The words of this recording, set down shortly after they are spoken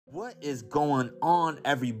What is going on,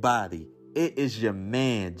 everybody? It is your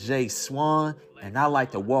man, Jay Swan, and I'd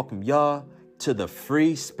like to welcome y'all to the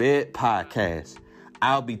Free Spirit Podcast.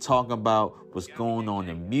 I'll be talking about what's going on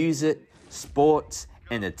in music, sports,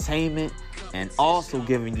 entertainment, and also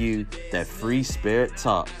giving you that free spirit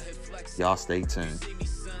talk. Y'all stay tuned.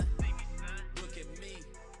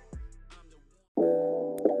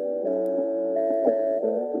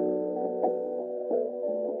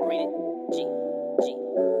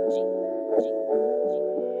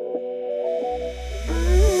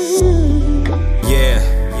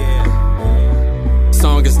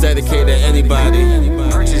 Song is dedicated to anybody,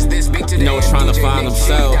 trying to find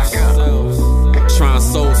themselves, trying to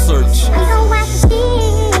soul search.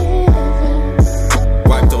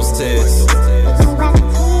 Wipe those tears.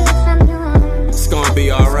 It's gonna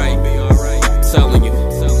be alright. Telling you.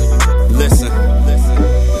 Listen.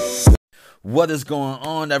 What is going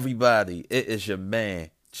on, everybody? It is your man,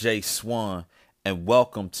 Jay Swan, and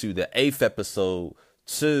welcome to the 8th episode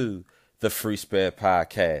to the Free Spirit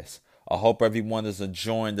Podcast. I hope everyone is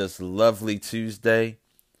enjoying this lovely Tuesday,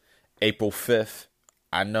 April 5th.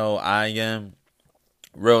 I know I am.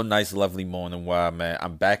 Real nice, lovely morning where I'm at.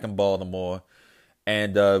 I'm back in Baltimore,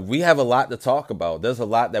 and we have a lot to talk about. There's a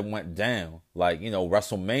lot that went down. Like,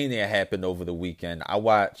 Wrestlemania happened over the weekend. I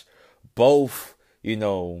watched both,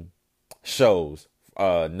 shows,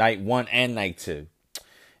 night 1 and night 2.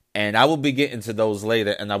 And I will be getting to those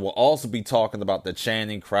later. And I will also be talking about the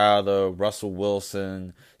Channing Crowder, Russell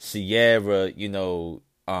Wilson, Ciara, news,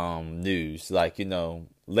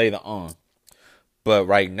 later on. But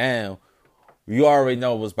right now, you already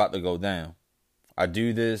know what's about to go down. I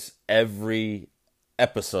do this every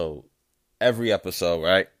episode,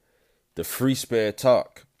 right? The Free Spirit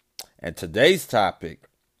Talk. And today's topic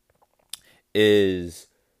is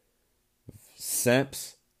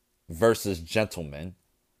simps versus gentlemen.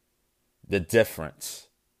 The difference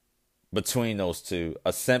between those two,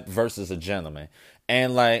 a simp versus a gentleman.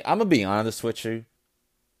 And I'm going to be honest with you.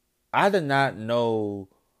 I did not know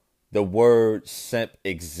the word simp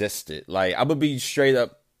existed. I'm going to be straight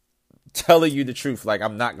up telling you the truth.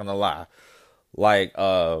 I'm not going to lie.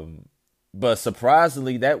 But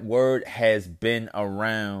surprisingly, that word has been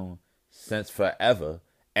around since forever.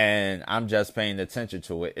 And I'm just paying attention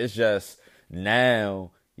to it. It's just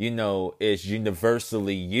now, it's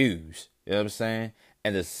universally used. You know what I'm saying?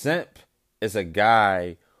 And the simp is a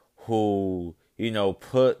guy who,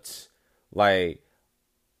 puts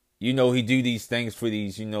he do these things for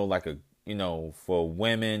these, for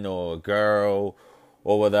women or a girl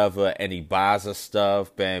or whatever, and he buys her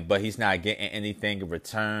stuff, but he's not getting anything in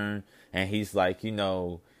return. And he's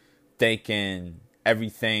thinking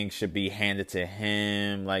everything should be handed to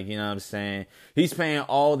him. You know what I'm saying? He's paying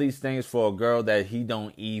all these things for a girl that he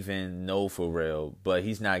don't even know for real, but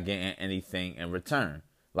he's not getting anything in return.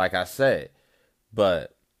 Like I said.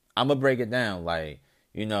 But I'm going to break it down.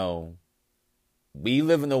 We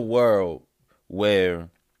live in a world where,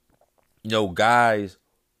 guys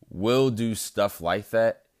will do stuff like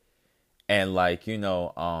that. And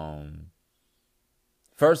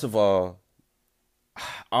first of all,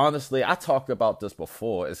 honestly, I talked about this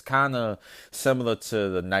before. It's kind of similar to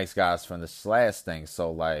the nice guys from the Slash thing.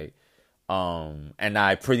 So and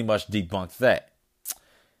I pretty much debunked that.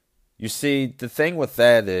 You see, the thing with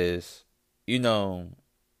that is, a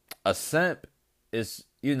simp is,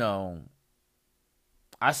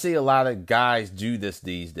 I see a lot of guys do this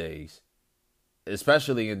these days,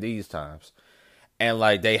 especially in these times. And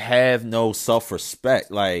they have no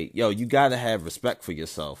self-respect. You got to have respect for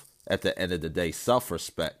yourself. At the end of the day,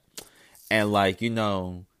 self-respect. And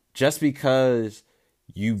just because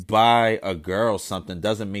you buy a girl something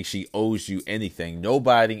doesn't mean she owes you anything.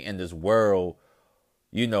 Nobody in this world,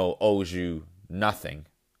 owes you nothing.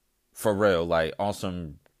 For real, on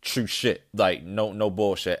some true shit. No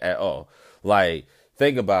bullshit at all.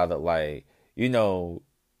 Think about it.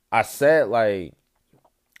 I said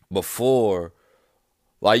before,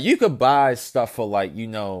 you could buy stuff for a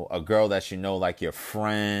girl that your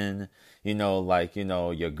friend,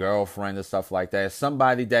 your girlfriend and stuff like that.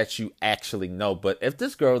 Somebody that you actually know. But if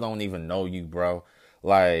this girl don't even know you, bro,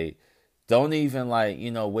 don't even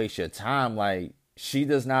waste your time. She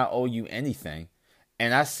does not owe you anything.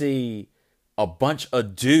 And I see a bunch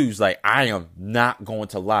of dudes, I am not going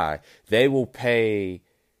to lie. They will pay,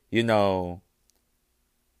 $500,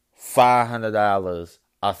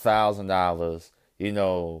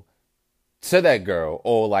 $1,000, to that girl,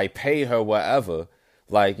 or pay her whatever,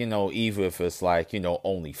 either if it's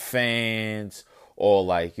OnlyFans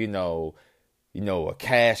or a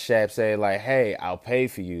Cash App, say hey, I'll pay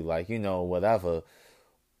for you, whatever.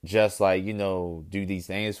 just like, do these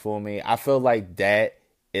things for me. I feel like that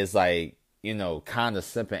is like, kind of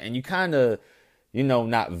simping, and you kind of,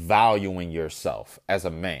 not valuing yourself as a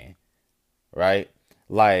man, right?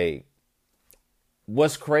 Like,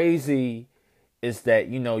 what's crazy is that,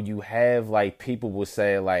 you have like people will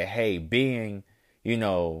say like, hey, being,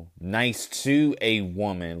 nice to a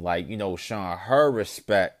woman, like, showing her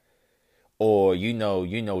respect, or,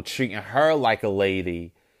 treating her like a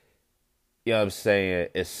lady, you know what I'm saying,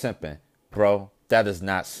 is simping. Bro, that is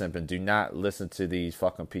not simping. Do not listen to these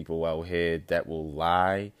fucking people out here that will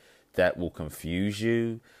lie, that will confuse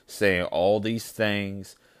you, saying all these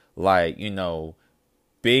things like,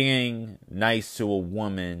 being nice to a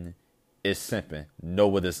woman is simping.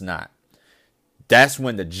 No, it is not. That's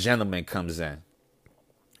when the gentleman comes in.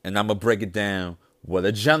 And I'm going to break it down what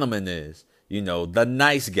a gentleman is. The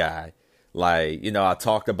nice guy. Like, I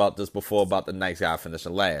talked about this before about the nice guy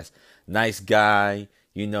finishing last. Nice guy,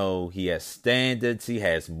 he has standards, he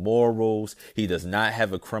has morals, he does not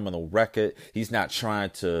have a criminal record, he's not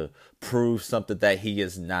trying to prove something that he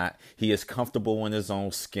is not. He is comfortable in his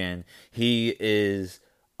own skin. He is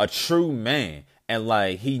a true man, and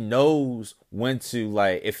like he knows when to,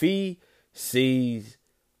 like, if he sees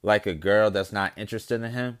like a girl that's not interested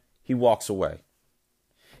in him, he walks away.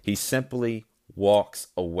 He simply walks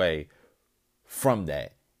away from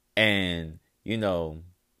that. And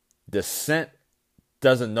the simp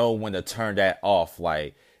doesn't know when to turn that off.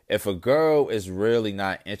 Like, if a girl is really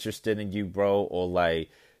not interested in you, bro, or like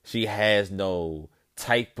she has no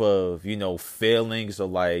type of, feelings, or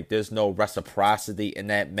like there's no reciprocity in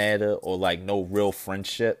that matter, or like no real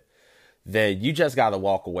friendship, then you just gotta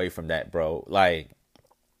walk away from that, bro. Like,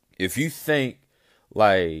 if you think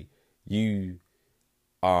like you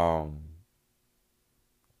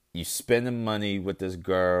spending money with this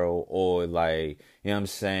girl, or like, you know what I'm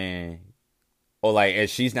saying, or like, and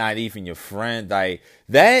she's not even your friend, like,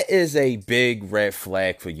 that is a big red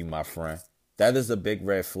flag for you, my friend. That is a big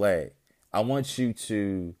red flag. I want you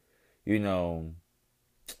to,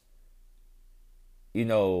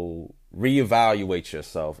 reevaluate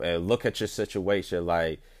yourself and look at your situation.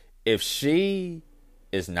 Like, if she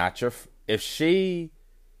is not if she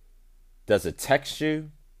doesn't text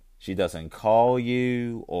you, she doesn't call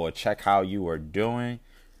you or check how you are doing,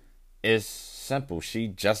 it's simple. She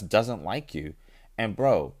just doesn't like you. And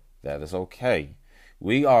bro, that is okay.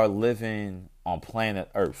 We are living on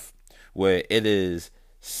planet Earth where it is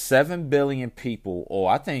 7 billion people,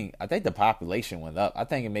 or I think the population went up. I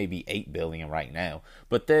think it may be 8 billion right now.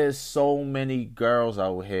 But there's so many girls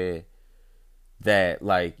out here that,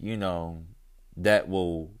 like, that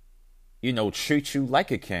will, treat you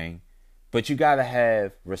like a king. But you gotta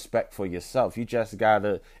have respect for yourself. You just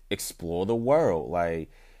gotta explore the world. Like,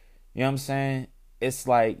 you know what I'm saying? It's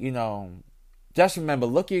like, just remember,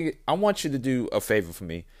 I want you to do a favor for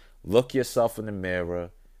me. Look yourself in the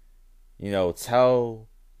mirror. Tell,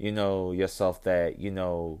 yourself that,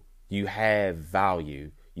 you have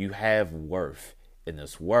value. You have worth in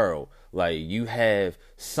this world. Like, you have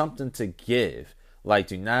something to give. Like,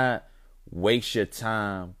 do not waste your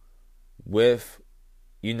time with,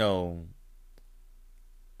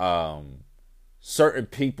 certain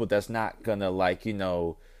people that's not gonna, like,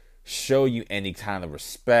 show you any kind of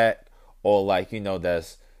respect, or like,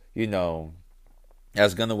 that's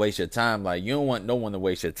gonna waste your time. Like, you don't want no one to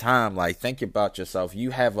waste your time. Like, think about yourself.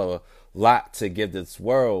 You have a lot to give this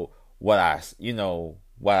world. What I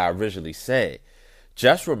originally said.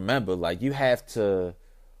 Just remember, like, you have to,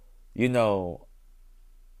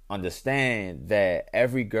 understand that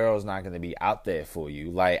every girl is not going to be out there for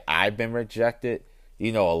you. Like, I've been rejected.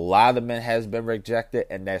 A lot of men has been rejected,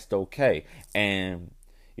 and that's okay. And,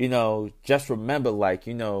 just remember, like,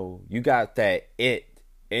 you got that it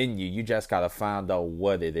in you. You just got to find out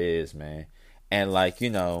what it is, man. And, like,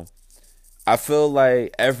 I feel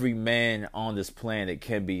like every man on this planet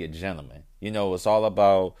can be a gentleman. It's all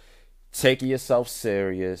about taking yourself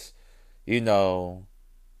serious,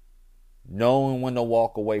 knowing when to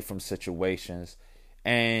walk away from situations.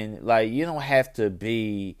 And, like, you don't have to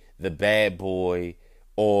be the bad boy,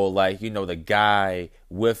 or like, the guy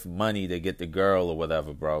with money to get the girl or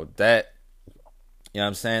whatever, bro. That, you know what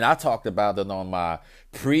I'm saying? I talked about it on my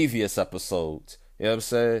previous episodes. You know what I'm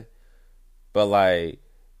saying? But like,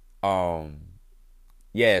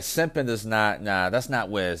 yeah, simping is not, that's not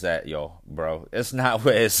where it's at, yo, bro. It's not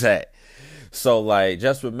where it's at. So like,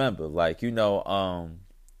 just remember, like,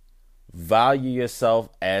 value yourself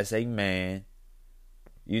as a man,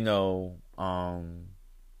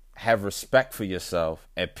 have respect for yourself,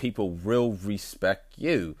 and people will respect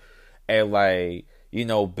you. And like,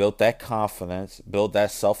 build that confidence, build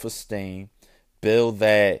that self-esteem, build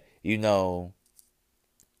that,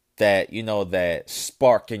 that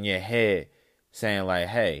spark in your head saying like,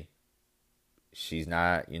 hey, she's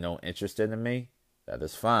not, interested in me. That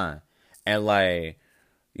is fine. And like,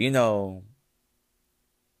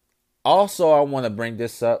 also I want to bring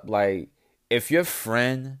this up. Like, if your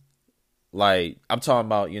friend, like, I'm talking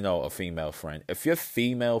about, a female friend. If your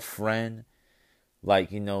female friend,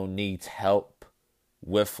 like, needs help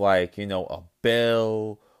with, like, a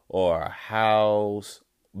bill or a house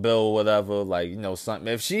bill, whatever, like, something.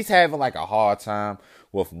 If she's having, like, a hard time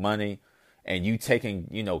with money and you taking,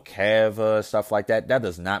 care of her, stuff like that, that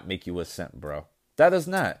does not make you a simp, bro. That does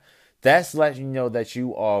not. That's letting you know that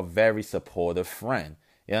you are a very supportive friend.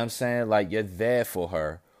 You know what I'm saying? Like, you're there for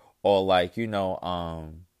her. Or, like,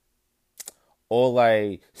 or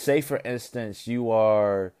like, say for instance, you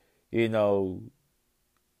are,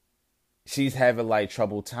 she's having like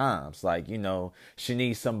troubled times. Like, she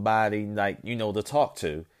needs somebody like, to talk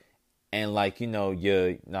to. And like,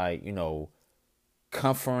 you're like,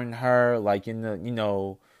 comforting her, like,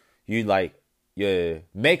 you like, you're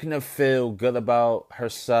making her feel good about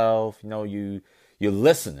herself. You're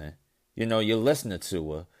listening, you're listening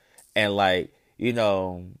to her. And like,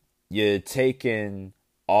 you're taking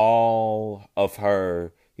all of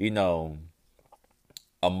her,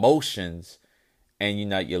 emotions, and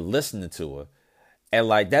you're listening to her. And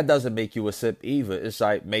like, that doesn't make you a simp either. It's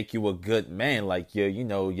like make you a good man. Like,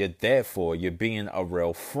 you're there for her. You're being a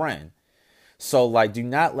real friend. So like, do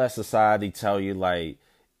not let society tell you like,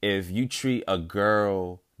 if you treat a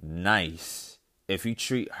girl nice, if you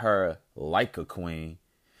treat her like a queen,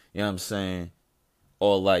 you know what I'm saying?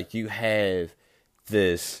 Or like, you have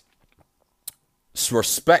this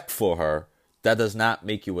respect for her, that does not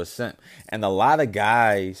make you a simp. And a lot of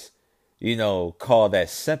guys, call that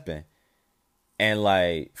simping. And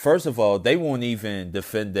like, first of all, they won't even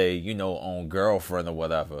defend their, own girlfriend or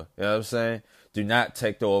whatever. You know what I'm saying? Do not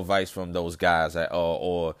take the advice from those guys at all.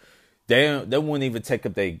 Or they won't even take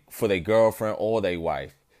up for their girlfriend or their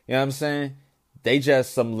wife. You know what I'm saying? They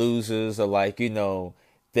just some losers, or like,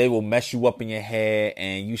 they will mess you up in your head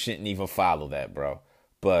and you shouldn't even follow that, bro.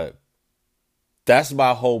 But that's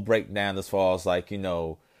my whole breakdown as far as like,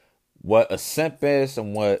 what a simp is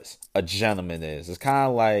and what a gentleman is. It's kind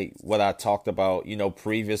of like what I talked about,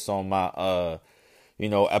 previous on my,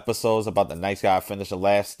 episodes about the nice guy finish the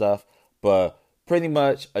last stuff. But pretty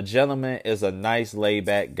much a gentleman is a nice laid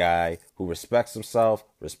back guy who respects himself,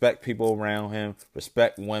 respect people around him,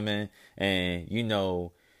 respect women. And,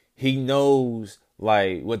 he knows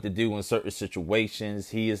like what to do in certain situations.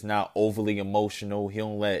 He is not overly emotional. He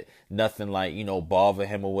don't let nothing like, bother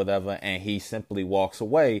him or whatever. And he simply walks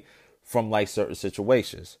away from like certain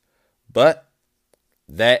situations. But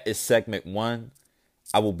that is segment 1.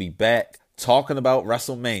 I will be back talking about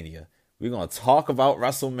Wrestlemania. We're going to talk about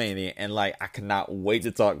Wrestlemania. And like, I cannot wait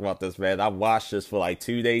to talk about this, man. I watched this for like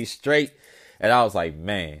 2 days straight. And I was like,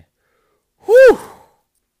 man, whew.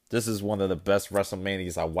 This is one of the best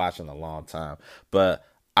WrestleManias I watched in a long time. But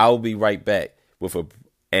I'll be right back with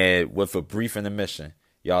a brief intermission.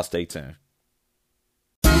 Y'all stay tuned.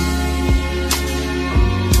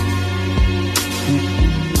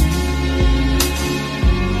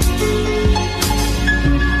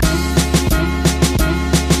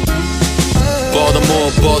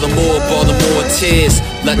 Baltimore tears,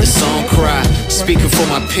 let the song cry. Speaking for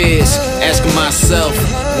my peers, asking myself,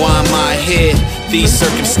 why am I here? These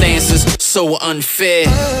circumstances so unfair.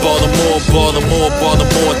 Baltimore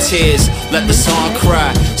tears, let the song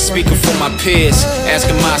cry. Speaking for my peers,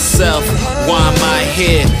 asking myself, why am I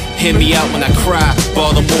here? Hear me out when I cry.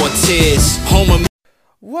 Baltimore tears, home of.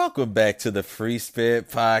 Welcome back to the Free Spirit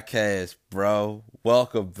Podcast, bro.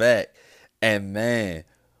 Welcome back. And man,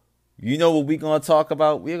 you know what we're going to talk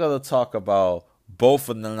about? We're going to talk about both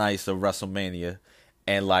of the nights of WrestleMania.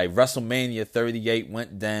 And like, WrestleMania 38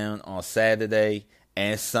 went down on Saturday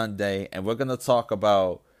and Sunday. And we're going to talk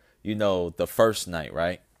about, the first night,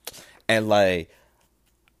 right? And like,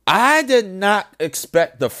 I did not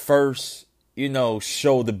expect the first,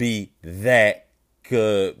 show to be that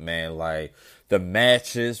good, man. Like, the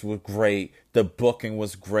matches were great. The booking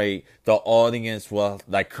was great. The audience was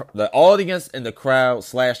like, the audience and the crowd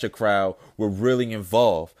 / the crowd were really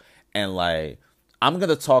involved. And like, I'm going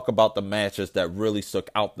to talk about the matches that really stuck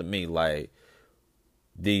out to me. Like,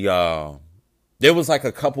 there was like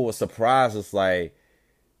a couple of surprises, like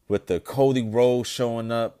with the Cody Rhodes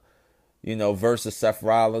showing up, versus Seth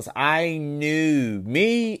Rollins. I knew,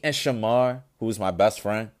 me and Shamar, who's my best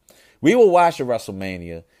friend, we were watching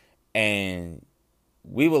WrestleMania and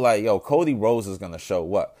we were like, yo, Cody Rhodes is going to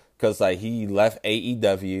show up. Because like, he left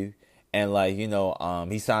AEW And like,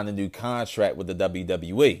 he signed a new contract with the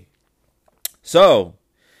WWE. So,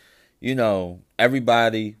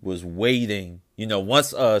 everybody was waiting.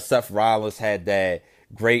 Once Seth Rollins had that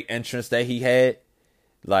great entrance that he had,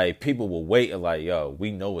 like, people were waiting, like, yo,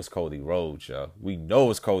 we know it's Cody Rhodes, yo. We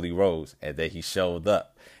know it's Cody Rhodes. And then he showed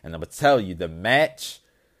up. And I'm going to tell you, the match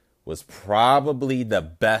was probably the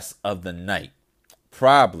best of the night.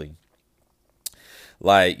 Probably.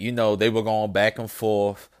 Like, they were going back and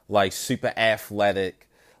forth, like, super athletic.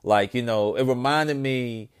 Like, it reminded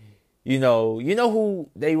me, who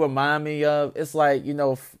they remind me of? It's like,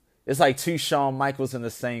 it's like two Shawn Michaels in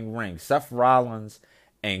the same ring. Seth Rollins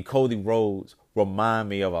and Cody Rhodes remind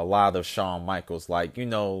me of a lot of Shawn Michaels. Like, I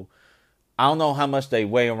don't know how much they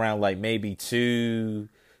weigh, around like maybe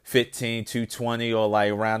 215, 220, or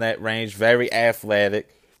like around that range. Very athletic.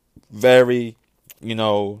 Very,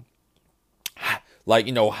 high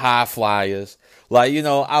flyers. Like,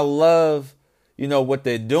 I love, what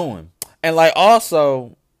they're doing. And like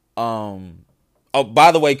also,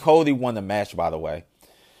 by the way, Cody won the match, by the way.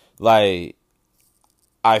 Like,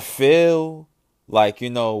 I feel like,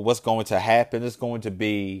 what's going to happen is going to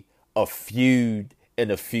be a feud in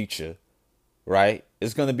the future, right?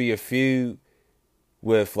 It's going to be a feud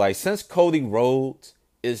with, like, since Cody Rhodes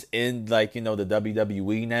is in, like, the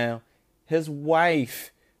WWE now, his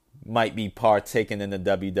wife might be partaking in the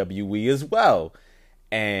WWE as well.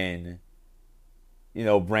 And,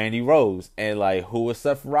 Brandy Rose. And, like, who is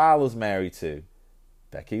Seth Rollins married to?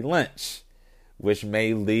 Becky Lynch. Which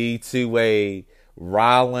may lead to a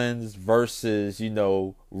Rollins versus,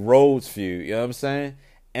 Rhodes feud. You know what I'm saying?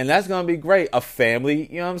 And that's going to be great. A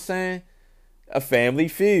family, you know what I'm saying? A family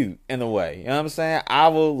feud, in a way. You know what I'm saying? I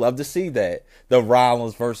would love to see that. The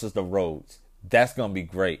Rollins versus the Rhodes. That's going to be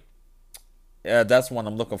great. Yeah, that's one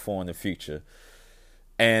I'm looking for in the future.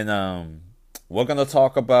 And we're going to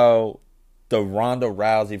talk about the Ronda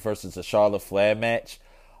Rousey versus the Charlotte Flair match.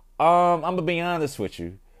 I'm going to be honest with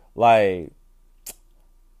you. Like,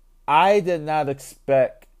 I did not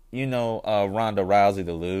expect, Ronda Rousey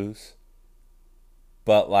to lose.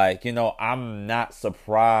 But, like, I'm not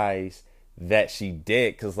surprised that she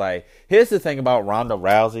did. Because, like, here's the thing about Ronda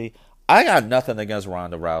Rousey. I got nothing against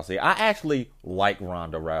Ronda Rousey. I actually like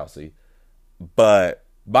Ronda Rousey. But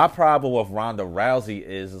my problem with Ronda Rousey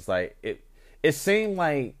is like, it seemed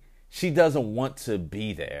like she doesn't want to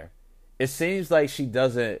be there. It seems like she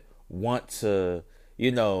doesn't want to,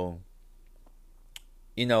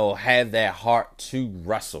 have that heart to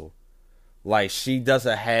wrestle. Like, she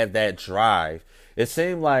doesn't have that drive. It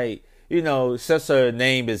seemed like, since her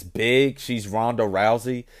name is big, she's Ronda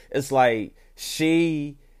Rousey. It's like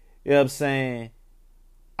she, you know what I'm saying,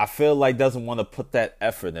 I feel like doesn't want to put that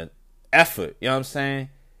effort, you know what I'm saying?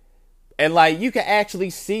 And like, you can actually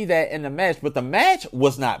see that in the match, but the match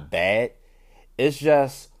was not bad. It's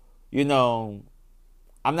just, I'm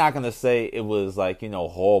not going to say it was like,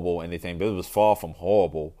 horrible or anything, but it was far from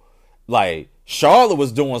horrible. Like, Charlotte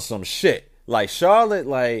was doing some shit. Like, Charlotte,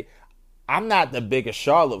 like, I'm not the biggest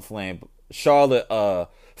Charlotte Flair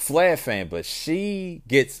fan, but she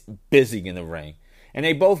gets busy in the ring. And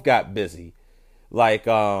they both got busy. Like, she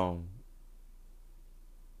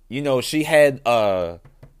had, let's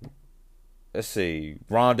see,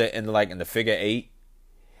 Ronda in the figure 8.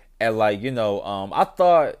 And like, I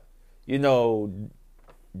thought, during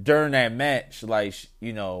that match, like,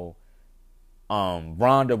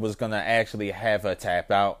 Ronda was gonna actually have her tap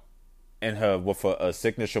out in her with a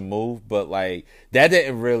signature move, but like that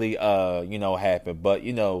didn't really happen. But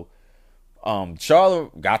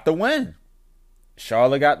Charlotte got the win.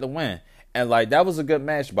 And like, that was a good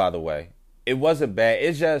match, by the way. It wasn't bad.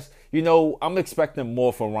 It's just, I'm expecting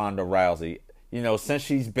more from Ronda Rousey. Since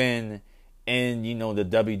she's been in, the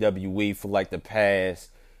WWE for like the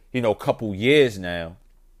past, couple years now.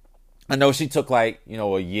 I know she took like,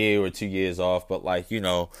 a year or 2 years off, but like,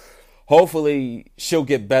 hopefully she'll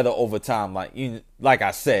get better over time. Like, like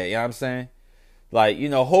I said, you know what I'm saying? Like,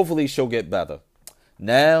 hopefully she'll get better.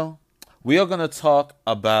 Now, we are going to talk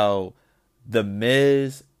about the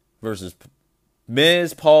Miz,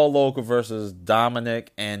 Paul Logan versus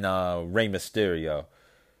Dominic and Rey Mysterio.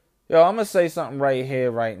 Yo, I'm going to say something right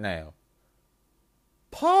here, right now.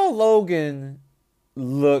 Paul Logan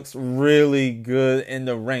looks really good in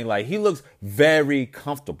the ring. Like, he looks very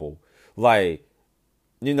comfortable. Like,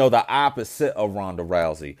 the opposite of Ronda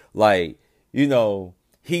Rousey. Like, he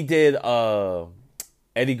did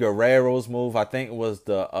Eddie Guerrero's move. I think it was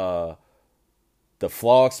the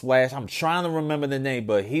Frog Splash. I'm trying to remember the name,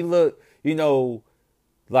 but he looked,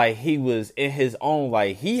 like he was in his own.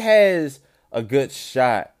 Like, he has a good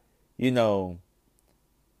shot,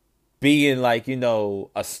 being like,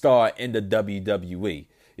 a star in the WWE.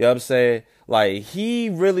 You know what I'm saying? Like, he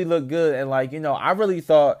really looked good. And like, I really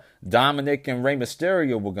thought Dominic and Rey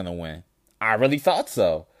Mysterio were going to win. I really thought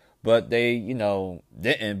so. But they,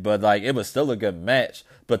 didn't. But like, it was still a good match.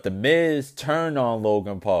 But The Miz turned on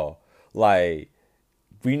Logan Paul. Like,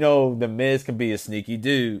 we know The Miz can be a sneaky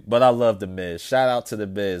dude. But I love The Miz. Shout out to The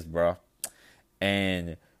Miz, bro.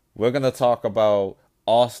 And we're going to talk about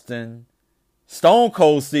Stone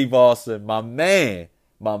Cold Steve Austin, my man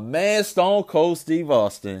Stone Cold Steve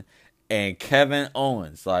Austin and Kevin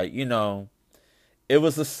Owens. Like, it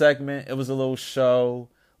was a segment, it was a little show.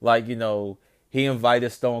 Like, he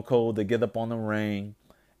invited Stone Cold to get up on the ring.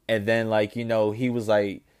 And then, like, he was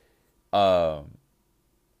like, kind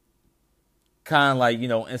of like,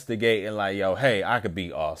 instigating, like, yo, hey, I could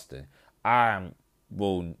beat Austin. I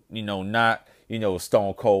will, not,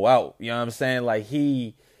 Stone Cold out. You know what I'm saying? Like,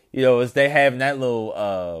 as they having that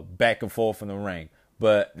little back and forth in the ring.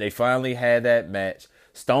 But they finally had that match.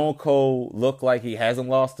 Stone Cold looked like he hasn't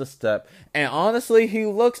lost a step. And honestly, he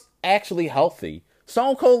looks actually healthy.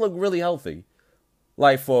 Stone Cold looked really healthy.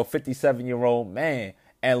 Like, for a 57-year-old man.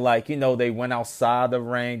 And like, they went outside the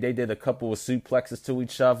ring. They did a couple of suplexes to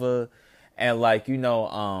each other. And like,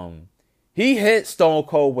 he hit Stone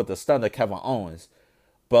Cold with the stunner, Kevin Owens.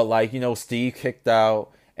 But like, Steve kicked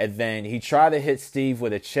out. And then he tried to hit Steve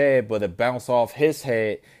with a chair, but it bounced off his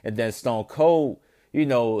head. And then Stone Cold,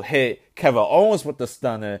 hit Kevin Owens with the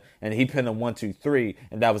stunner. And he pinned him 1, 2, 3.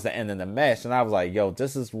 And that was the end of the match. And I was like, yo,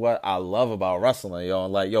 this is what I love about wrestling, yo.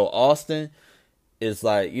 And like, yo, Austin is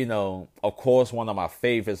like, of course, one of my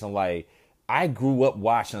favorites. And like, I grew up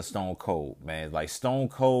watching Stone Cold, man. Like, Stone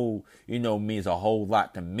Cold, means a whole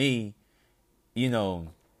lot to me,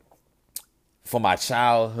 for my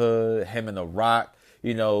childhood, him and The Rock.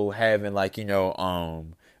 Having like,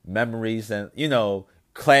 memories and,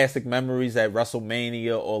 classic memories at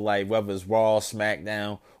WrestleMania or like whether it's Raw,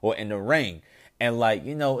 SmackDown or in the ring. And like,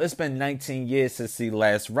 it's been 19 years since he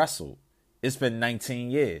last wrestled. It's been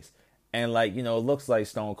 19 years. And like, it looks like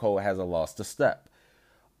Stone Cold hasn't lost a step.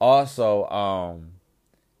 Also,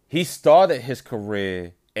 he started his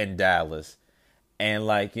career in Dallas and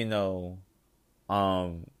like, a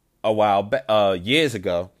while back, years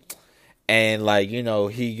ago. And like,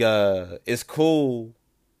 he it's cool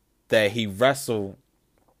that he wrestled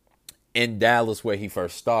in Dallas where he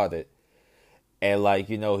first started. And like,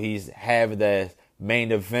 he's having that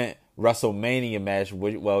main event WrestleMania match.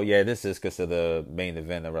 Well, yeah, this is considered a main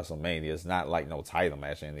event of WrestleMania. It's not like no title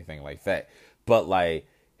match or anything like that. But like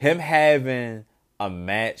him having a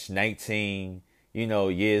match 19,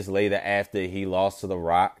 years later after he lost to The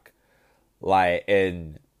Rock, like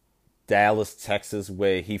in Dallas, Texas,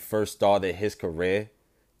 where he first started his career,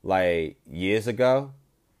 like years ago.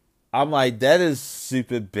 I'm like, that is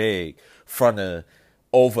super big from the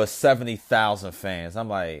over 70,000 fans. I'm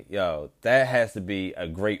like, yo, that has to be a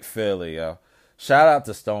great feeling, yo. Shout out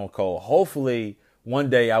to Stone Cold. Hopefully, one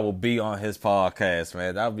day I will be on his podcast,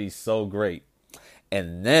 man. That would be so great.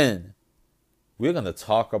 And then we're going to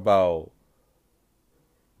talk about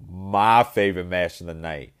my favorite match of the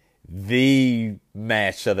night. The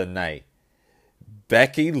match of the night.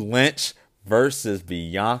 Becky Lynch versus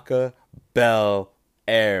Bianca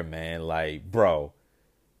Belair, man. Like, bro,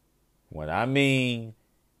 when I mean,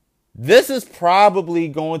 this is probably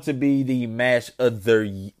going to be the match of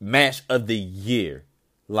the year.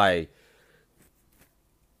 Like,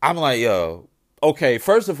 I'm like, yo, okay,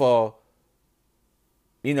 first of all,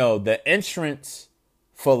 the entrance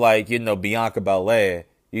for like, Bianca Belair,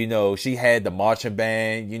 she had the marching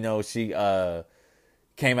band, she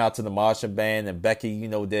came out to the marching band and Becky,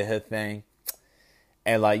 did her thing.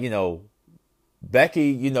 And like,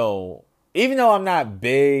 Becky, even though I'm not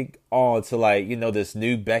big on to like, this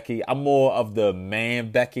new Becky, I'm more of the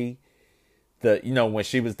man Becky. When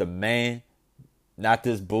she was the man, not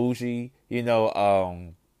this bougie,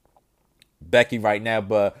 Becky right now.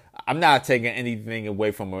 But I'm not taking anything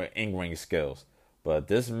away from her in-ring skills. But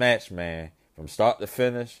this match, man, from start to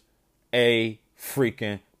finish, a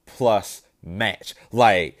freaking plus match.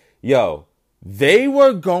 Like, yo, they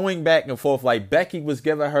were going back and forth. Like, Becky was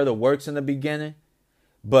giving her the works in the beginning.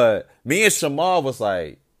 But me and Shamar was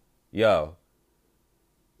like, yo,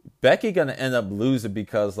 Becky gonna end up losing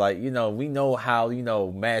because, like, we know how,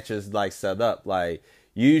 matches, like, set up. Like,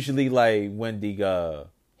 usually, like, when the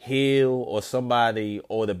heel or somebody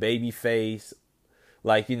or the baby face,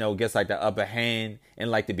 like, gets, like, the upper hand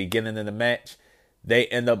in, like, the beginning of the match, they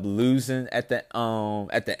end up losing at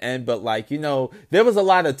the end. But like, there was a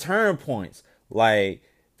lot of turn points. Like,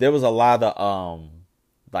 there was a lot of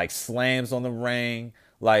like slams on the ring.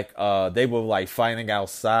 Like, they were like fighting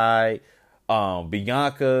outside.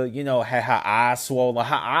 Bianca, you know, had her eye swollen.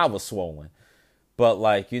 Her eye was swollen. But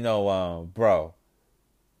like, you know, bro,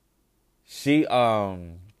 she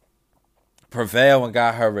prevailed and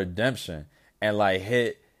got her redemption and like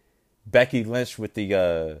hit Becky Lynch with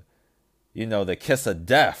the you know, the kiss of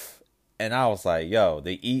death. And I was like, yo,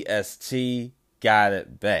 the EST got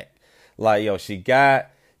it back. Like, yo, she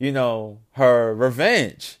got, you know, her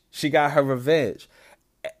revenge. She got her revenge.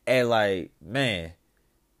 And like, man,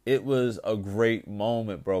 it was a great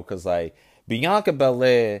moment, bro. Cause like Bianca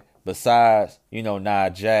Belair, besides, you know,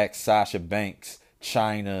 Nia Jax, Sasha Banks,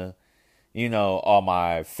 Chyna, you know, are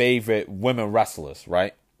my favorite women wrestlers,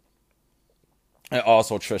 right? And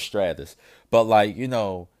also Trish Stratus. But like, you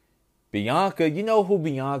know, Bianca, you know who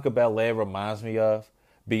Bianca Belair reminds me of?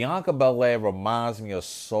 Bianca Belair reminds me of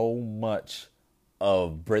so much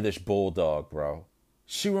of British Bulldog, bro.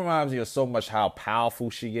 She reminds me of so much how powerful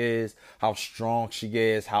she is, how strong she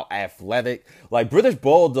is, how athletic. Like, British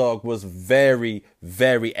Bulldog was very,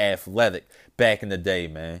 very athletic back in the day,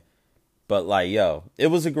 man. But, like, yo, it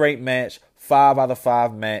was a great match. 5 out of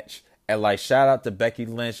 5 match. And, like, shout out to Becky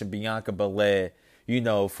Lynch and Bianca Belair, you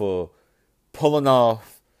know, for pulling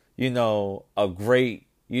off, you know, a great,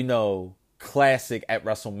 you know, classic at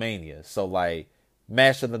WrestleMania. So, like,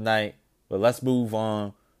 match of the night. But let's move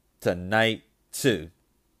on to night 2.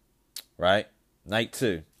 Right? Night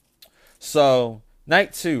 2. So,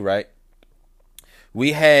 night 2, right?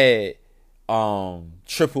 We had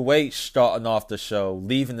Triple H starting off the show,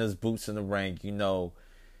 leaving his boots in the ring, you know,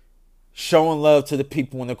 showing love to the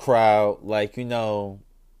people in the crowd, like, you know,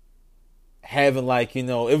 having like, you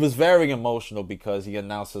know, it was very emotional because he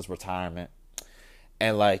announced his retirement.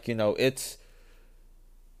 And like, you know, it's,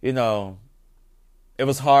 you know, it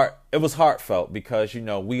was heartfelt because, you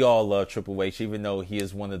know, we all love Triple H, even though he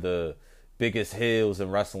is one of the biggest heels in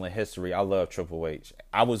wrestling history. I love Triple H.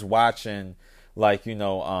 I was watching, like, you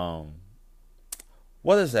know,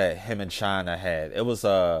 what is that him and Chyna had? It was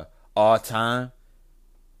All Time.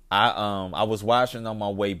 I was watching on my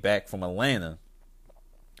way back from Atlanta,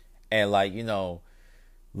 and like, you know,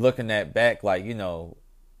 looking at back, like, you know,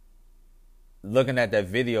 looking at that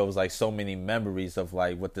video was like so many memories of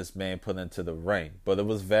like what this man put into the ring. But it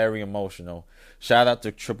was very emotional. Shout out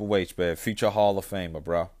to Triple H, man, future Hall of Famer,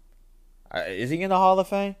 bro. Is he in the Hall of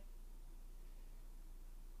Fame?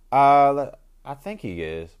 I think he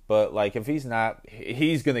is, but like if he's not,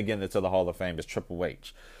 he's gonna get into the Hall of Fame as Triple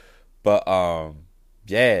H. But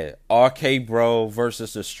yeah, RK Bro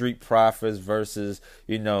versus the Street Profits versus,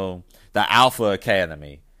 you know, the Alpha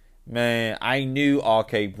Academy. Man, I knew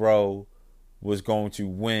RK Bro was going to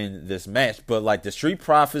win this match, but like the Street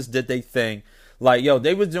Profits did they thing. Like, yo,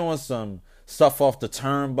 they was doing some stuff off the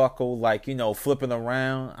turnbuckle, like, you know, flipping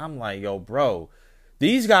around. I'm like, yo, bro,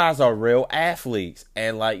 these guys are real athletes.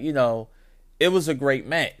 And like, you know, it was a great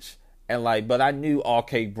match. And like, but I knew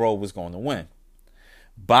RK Bro was going to win.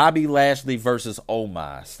 Bobby Lashley versus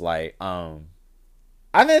Omos. Like, I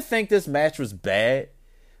didn't think this match was bad.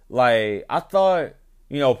 Like, I thought,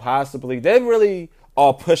 you know, possibly they really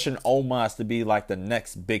are pushing Omos to be like the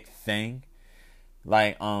next big thing.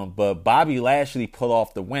 Like, but Bobby Lashley pulled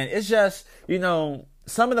off the win. It's just, you know,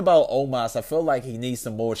 something about Omos, I feel like he needs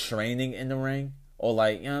some more training in the ring. Or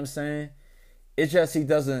like, you know what I'm saying? It's just he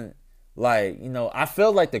doesn't, like, you know, I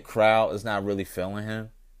feel like the crowd is not really feeling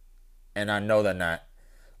him. And I know they're not.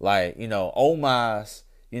 Like, you know, Omos,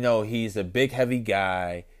 you know, he's a big, heavy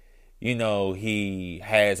guy. You know, he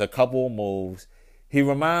has a couple of moves. He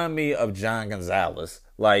reminded me of John Gonzalez.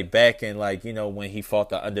 Like, back in, like, you know, when he fought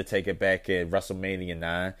The Undertaker back in WrestleMania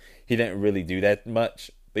 9. He didn't really do that much.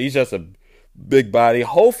 But he's just a big body.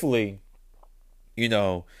 Hopefully, you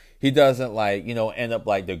know, he doesn't, like, you know, end up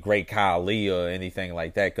like the Great Khali or anything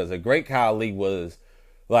like that. Because the Great Khali was,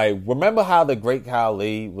 like, remember how the Great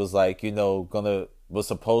Khali was, like, you know, was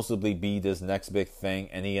supposedly be this next big thing.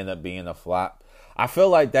 And he ended up being a flop. I feel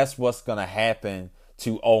like that's what's going to happen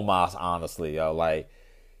to Omos, honestly. Like,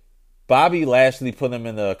 Bobby Lashley put him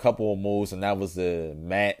in a couple of moves, and that was the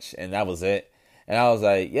match, and that was it. And I was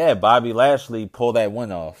like, yeah, Bobby Lashley pulled that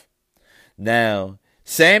win off. Now,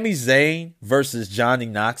 Sami Zayn versus Johnny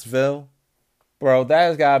Knoxville. Bro,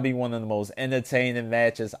 that's got to be one of the most entertaining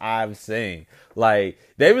matches I've seen. Like,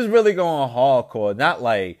 they was really going hardcore. Not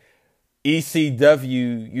like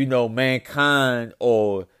ECW, you know, Mankind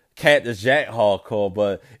or Cactus Jack hardcore,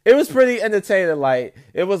 but it was pretty entertaining. Like,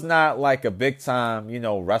 it was not like a big time, you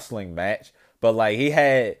know, wrestling match, but like he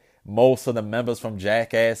had most of the members from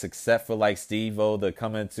Jackass except for like Steve-O to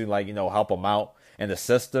come in to, like, you know, help him out in the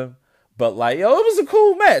system. But like, yo, it was a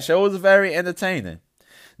cool match. It was very entertaining.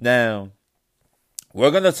 Now,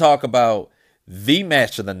 we're going to talk about the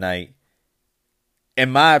match of the night.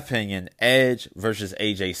 In my opinion, Edge versus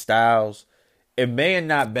AJ Styles. It may have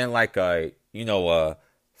not been like a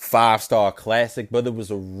 5-star classic, but it was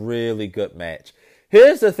a really good match.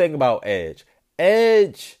 Here's the thing about Edge.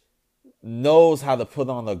 Edge knows how to put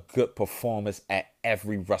on a good performance at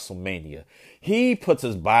every WrestleMania. He puts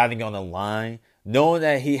his body on the line, knowing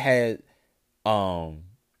that he had so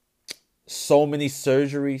many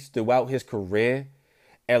surgeries throughout his career.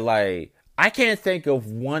 And like, I can't think of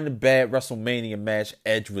one bad WrestleMania match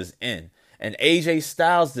Edge was in. And AJ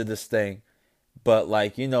Styles did this thing, but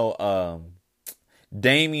like,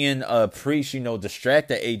 Damian Priest,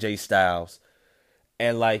 distracted AJ Styles.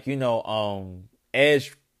 And like,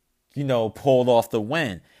 Edge, pulled off the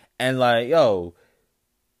win. And like,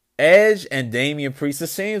 Edge and Damian Priest, it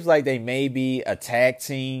seems like they may be a tag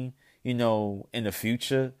team, in the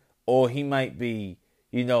future. Or he might be,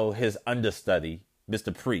 his understudy,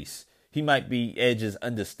 Mr. Priest. He might be Edge's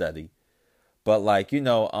understudy. But like,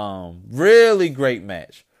 really great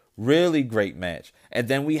match. Really great match. And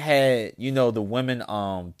then we had, the women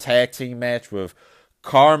tag team match with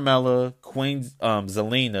Carmella, Queen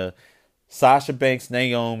Zelina, Sasha Banks,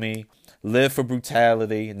 Naomi, Liv for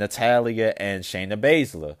Brutality, Natalya, and Shayna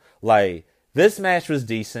Baszler. Like, this match was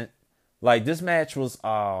decent. Like, this match was,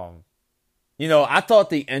 I thought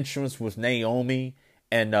the entrance with Naomi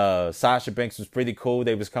and Sasha Banks was pretty cool.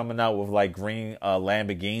 They was coming out with, like, green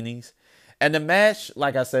Lamborghinis. And the match,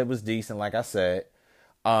 like I said, was decent, like I said.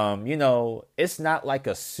 It's not like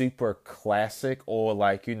a super classic or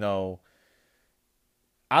like, I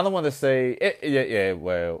don't want to say it.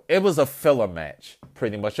 Well, it was a filler match,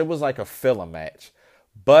 pretty much. It was like a filler match,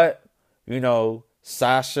 but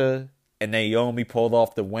Sasha and Naomi pulled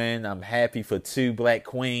off the win. I'm happy for two black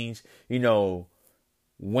queens,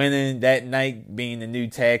 winning that night, being the new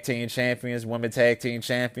tag team champions, women tag team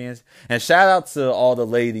champions. And shout out to all the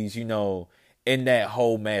ladies, in that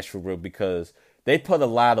whole match for real, because they put a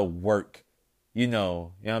lot of work. You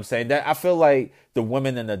know what I'm saying? That I feel like the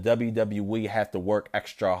women in the WWE have to work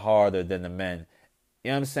extra harder than the men.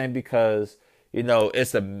 You know what I'm saying? Because,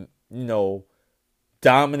 it's a,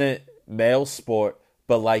 dominant male sport,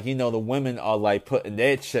 but like, the women are like putting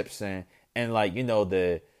their chips in, and like,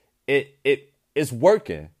 it's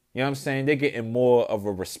working. You know what I'm saying? They're getting more of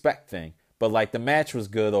a respect thing. But like, the match was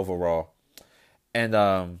good overall.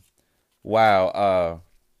 And wow,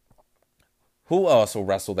 who else will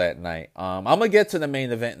wrestle that night? I'm gonna get to the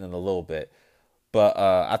main event in a little bit, but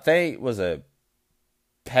I think was a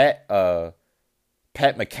Pat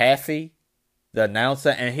McAfee, the announcer,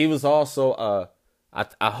 and he was also I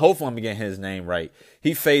hope I'm getting his name right.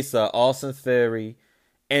 He faced Austin Theory,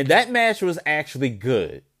 and that match was actually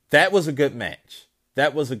good. That was a good match.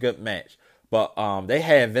 But they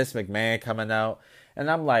had Vince McMahon coming out, and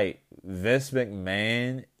I'm like, Vince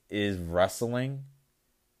McMahon is wrestling.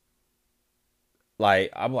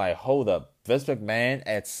 Like, I'm like, hold up. Vince McMahon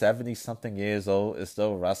at 70-something years old is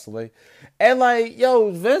still wrestling. And like,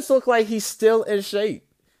 Vince look like he's still in shape.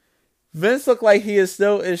 Vince look like he is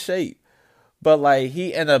still in shape. But like,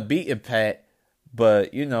 he ended up beating Pat.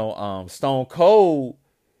 But, Stone Cold,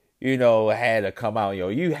 had to come out.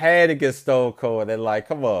 You had to get Stone Cold. And like,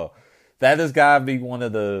 come on. That has got to be one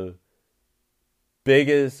of the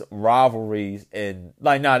biggest rivalries in,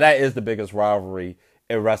 like, that is the biggest rivalry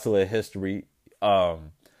in wrestling history.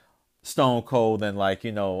 Stone Cold and like,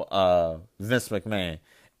 Vince McMahon.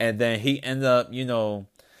 And then he ended up,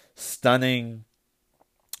 stunning,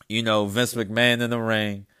 Vince McMahon in the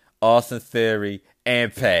ring, Austin Theory,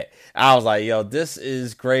 and Pat. I was like, this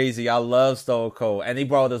is crazy. I love Stone Cold. And he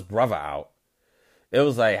brought his brother out. It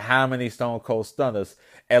was like, how many Stone Cold stunners?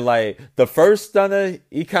 And like, the first stunner,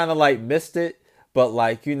 he kind of like missed it. But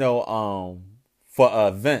like,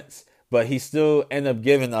 for Vince. But he still ended up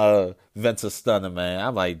giving Vince a stunner, man.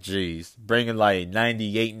 I'm like, geez. Bringing like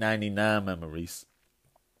 98, 99 memories.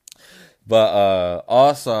 But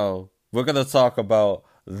also, we're going to talk about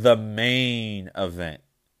the main event.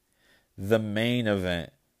 The main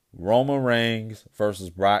event. Roman Reigns versus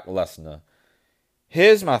Brock Lesnar.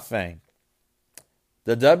 Here's my thing.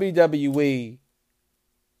 The WWE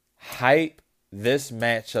hype this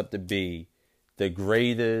matchup to be the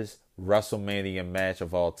greatest WrestleMania match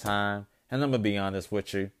of all time. And I'm going to be honest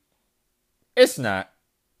with you. It's not.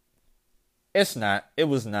 It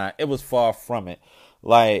was not. It was far from it.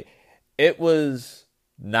 Like, it was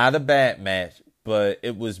not a bad match, but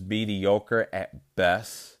it was mediocre at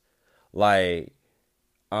best. Like,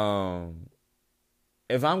 if I'm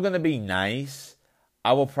going to be nice,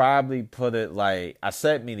 I will probably put it like, I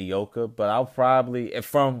said mediocre, but I'll probably, if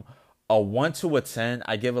from a 1 to a 10,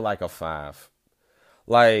 I give it like a 5.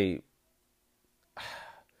 Like,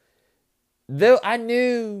 I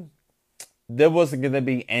knew there wasn't going to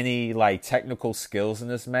be any, like, technical skills in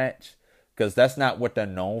this match, because that's not what they're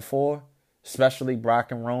known for, especially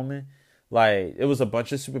Brock and Roman. Like, it was a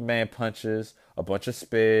bunch of Superman punches, a bunch of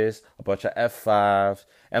spears, a bunch of F5s.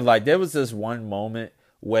 And, like, there was this one moment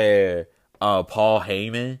where Paul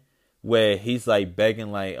Heyman, where he's, like,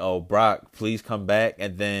 begging, like, oh, Brock, please come back.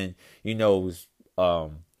 And then,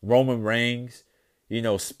 Roman Reigns,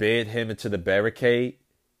 speared him into the barricade.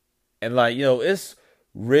 And, like, it's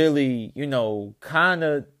really, kind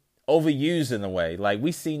of overused in a way. Like,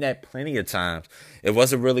 we've seen that plenty of times. It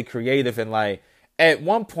wasn't really creative. And, like, at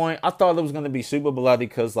one point, I thought it was going to be super bloody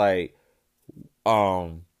because, like,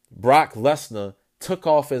 Brock Lesnar took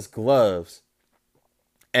off his gloves.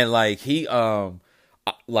 And, like,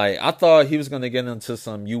 I thought he was going to get into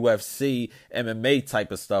some UFC, MMA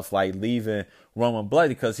type of stuff, like leaving Roman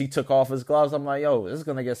bloody because he took off his gloves. I'm like, yo, this is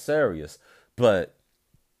going to get serious. But,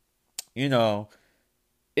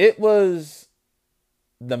 it was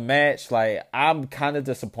the match. Like, I'm kind of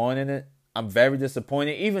disappointed in it. I'm very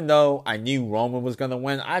disappointed. Even though I knew Roman was going to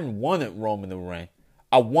win, I wanted Roman to win.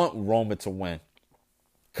 I want Roman to win.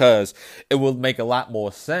 Because it would make a lot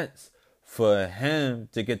more sense for him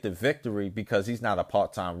to get the victory because he's not a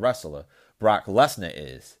part-time wrestler. Brock Lesnar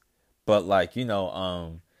is. But, like,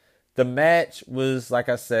 the match was, like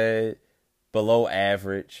I said, below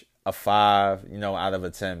average. A 5, out of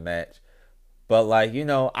a 10 match. But, like,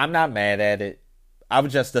 I'm not mad at it. I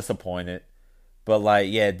was just disappointed. But,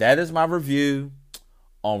 like, yeah, that is my review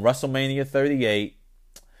on WrestleMania 38.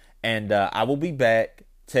 And I will be back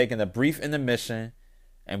taking a brief intermission.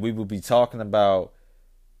 And we will be talking about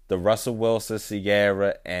the Russell Wilson,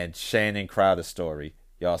 Ciara, and Shannon Crowder story.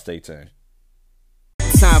 Y'all stay tuned.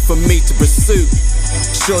 Time for me to pursue.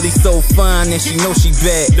 Shorty so fine and she know she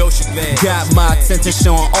bad. Got my attention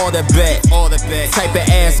showing all that back. Type of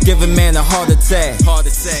ass give a man a heart attack. Drop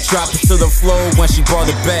it to the floor when she brought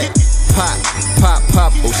it back. Pop, pop,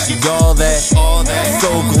 pop, oh she all that.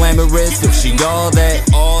 So glamorous, oh she all that.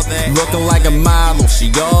 Looking like a model,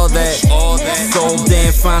 she all that. So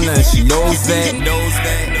damn fine and she knows that.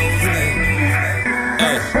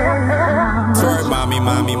 Ay. Twerk, mommy,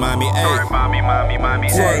 mommy, mommy, ayy. Twerk, mommy, mommy, mommy,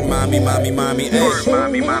 ayy. Twerk, mommy, mommy, mommy, ayy. Twerk,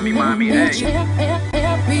 mommy, mommy, mommy, ayy.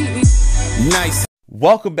 Nice.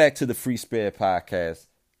 Welcome back to the Free Spirit Podcast.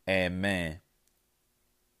 And, man,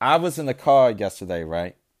 I was in the car yesterday,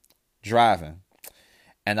 right? Driving.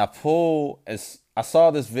 And I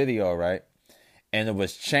saw this video, right? And it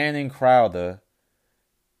was Channing Crowder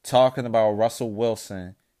talking about Russell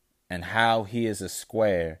Wilson and how he is a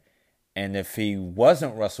square. And if he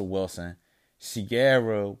wasn't Russell Wilson,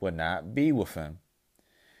 Ciara would not be with him.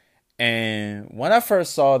 And when I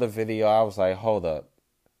first saw the video, I was like, hold up.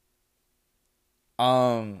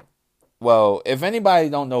 Well, if anybody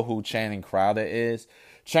don't know who Channing Crowder is,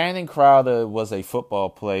 Channing Crowder was a football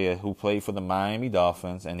player who played for the Miami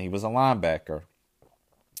Dolphins, and he was a linebacker.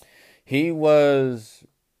 He was,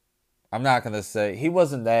 I'm not going to say, he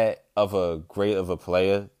wasn't that of a great of a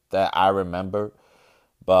player that I remember.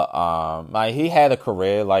 But like he had a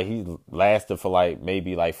career, like he lasted for like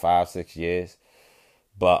maybe like 5-6 years.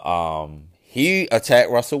 But he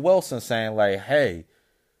attacked Russell Wilson saying like, hey,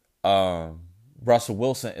 Russell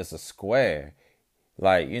Wilson is a square.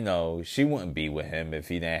 Like, she wouldn't be with him if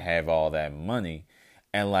he didn't have all that money.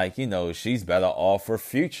 And like, she's better off for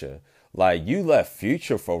Future. Like, you left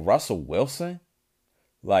Future for Russell Wilson?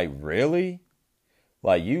 Like, really?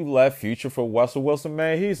 Like, you left Future for Russell Wilson?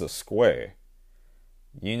 Man, he's a square.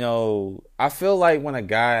 I feel like when a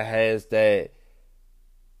guy has that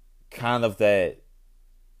kind of that,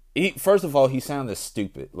 first of all, he sounded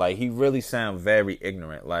stupid. Like, he really sounded very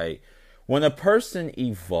ignorant. Like, when a person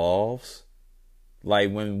evolves,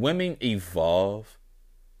 like, when women evolve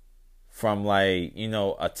from, like,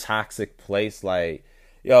 a toxic place, like,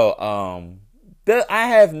 I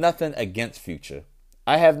have nothing against Future.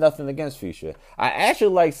 I have nothing against Future. I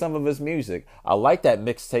actually like some of his music. I like that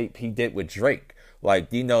mixtape he did with Drake.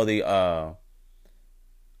 Like, I'm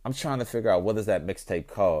trying to figure out what is that mixtape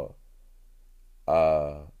called.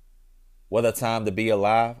 What a Time to Be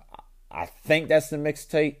Alive. I think that's the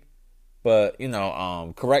mixtape. But,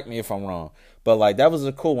 correct me if I'm wrong. But, like, that was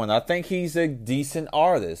a cool one. I think he's a decent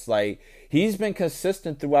artist. Like, he's been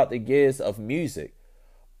consistent throughout the years of music.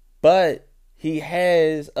 But he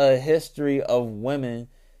has a history of women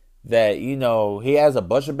that, he has a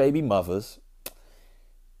bunch of baby mothers.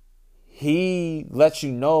 He lets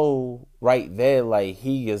you know right there, like,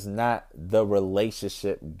 he is not the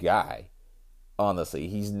relationship guy. Honestly,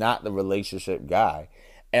 he's not the relationship guy.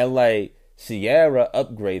 And, like, Ciara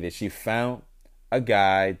upgraded. She found a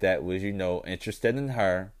guy that was, interested in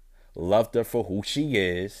her, loved her for who she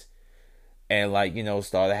is, and like,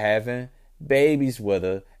 started having babies with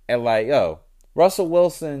her. And like, Russell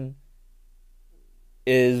Wilson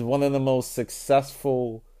is one of the most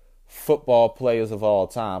successful football players of all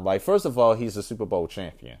time. Like, first of all, he's a Super Bowl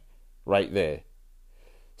champion right there.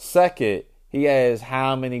 Second, he has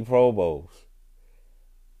how many Pro Bowls?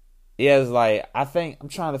 He has like, I'm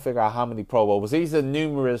trying to figure out how many Pro Bowls. He's a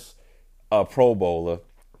numerous Pro Bowler.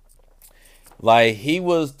 Like, he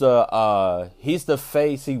was the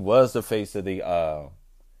face of the,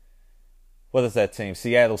 what is that team?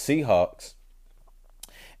 Seattle Seahawks.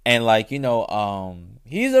 And like,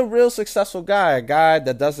 he's a real successful guy, a guy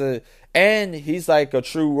that doesn't, and he's like a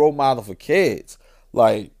true role model for kids.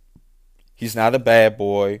 Like, he's not a bad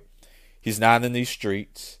boy. He's not in these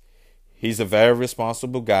streets. He's a very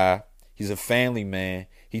responsible guy. He's a family man.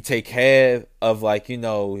 He take care of like,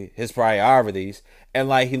 his priorities. And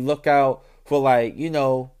like, he look out for like,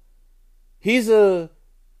 he's a,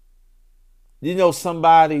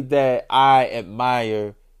 somebody that I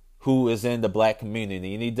admire who is in the black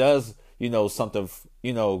community. And he does, something,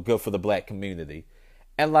 good for the black community.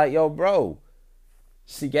 And like, bro,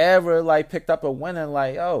 Ciara like picked up a winner.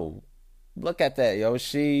 Like, look at that,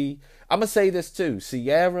 I'm going to say this too.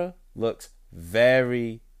 Ciara looks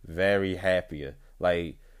very, very happier.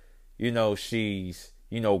 Like, she's,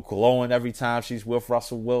 glowing every time she's with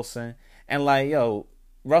Russell Wilson. And like,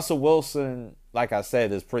 Russell Wilson, like I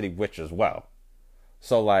said, is pretty rich as well.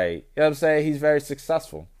 So like, you know what I'm saying? He's very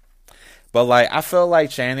successful. But like, I feel like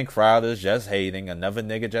Channing Crowder's just hating. Another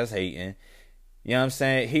nigga just hating. You know what I'm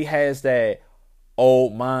saying? He has that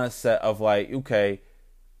old mindset of like, okay,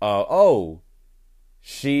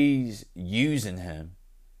 she's using him.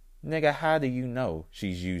 Nigga, how do you know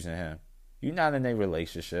she's using him? You're not in a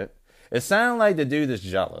relationship. It sounds like the dude is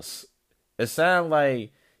jealous. It sounds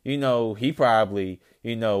like, he probably,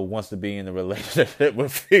 wants to be in a relationship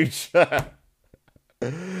with Future.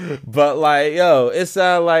 But like, it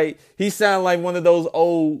sounds like he sounds like one of those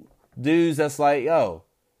old dudes that's like,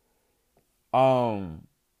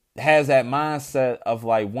 has that mindset of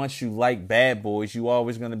like, once you like bad boys, you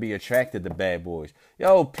always gonna be attracted to bad boys.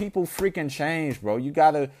 People freaking change, bro.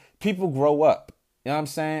 People grow up. You know what I'm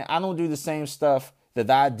saying? I don't do the same stuff that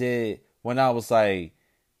I did when I was like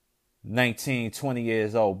 19, 20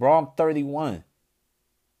 years old. Bro, I'm 31.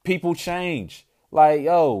 People change. Like,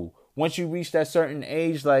 once you reach that certain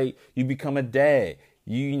age, like, you become a dad.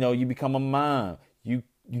 You become a mom. You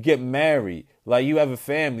get married. Like, you have a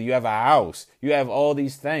family. You have a house. You have all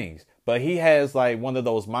these things. But he has, like, one of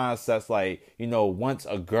those mindsets, like, once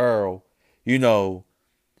a girl,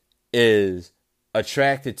 is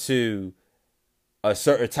attracted to a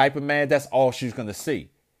certain type of man, that's all she's going to see.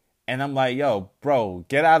 And I'm like, bro,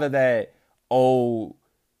 get out of that old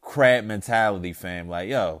crab mentality, fam. Like,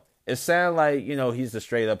 it sounds like, he's the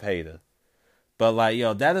straight up hater. But like,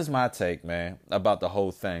 that is my take, man, about the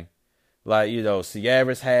whole thing. Like,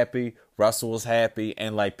 Ciara's happy, Russell's happy,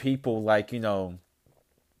 and like people like,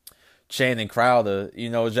 Channing Crowder,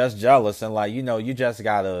 just jealous. And like, you just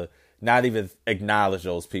gotta not even acknowledge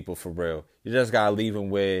those people for real. You just gotta leave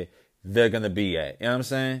them where they're gonna be at. You know what I'm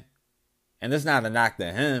saying? And it's not a knock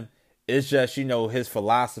to him. It's just, his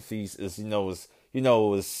philosophies is,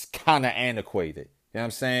 is kind of antiquated. You know what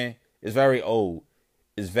I'm saying? It's very old.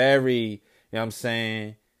 It's very, you know what I'm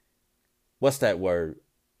saying? What's that word?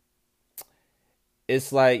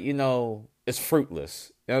 It's like, it's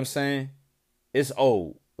fruitless. You know what I'm saying? It's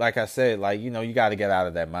old. Like I said, like, you got to get out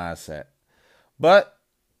of that mindset. But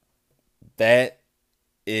that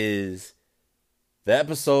is the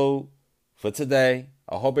episode for today.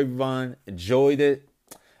 I hope everyone enjoyed it.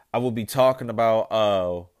 I will be talking about,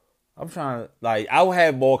 I will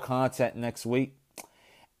have more content next week.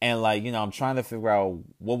 And like, I'm trying to figure out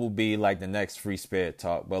what will be like the next Free Spirit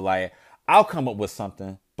Talk. But like, I'll come up with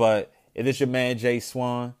something. But it is your man, Jay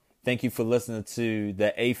Swan. Thank you for listening to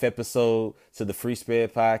the 8th episode to the Free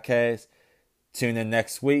Spirit Podcast. Tune in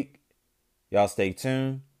next week. Y'all stay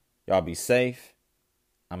tuned. Y'all be safe.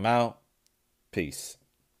 I'm out. Peace.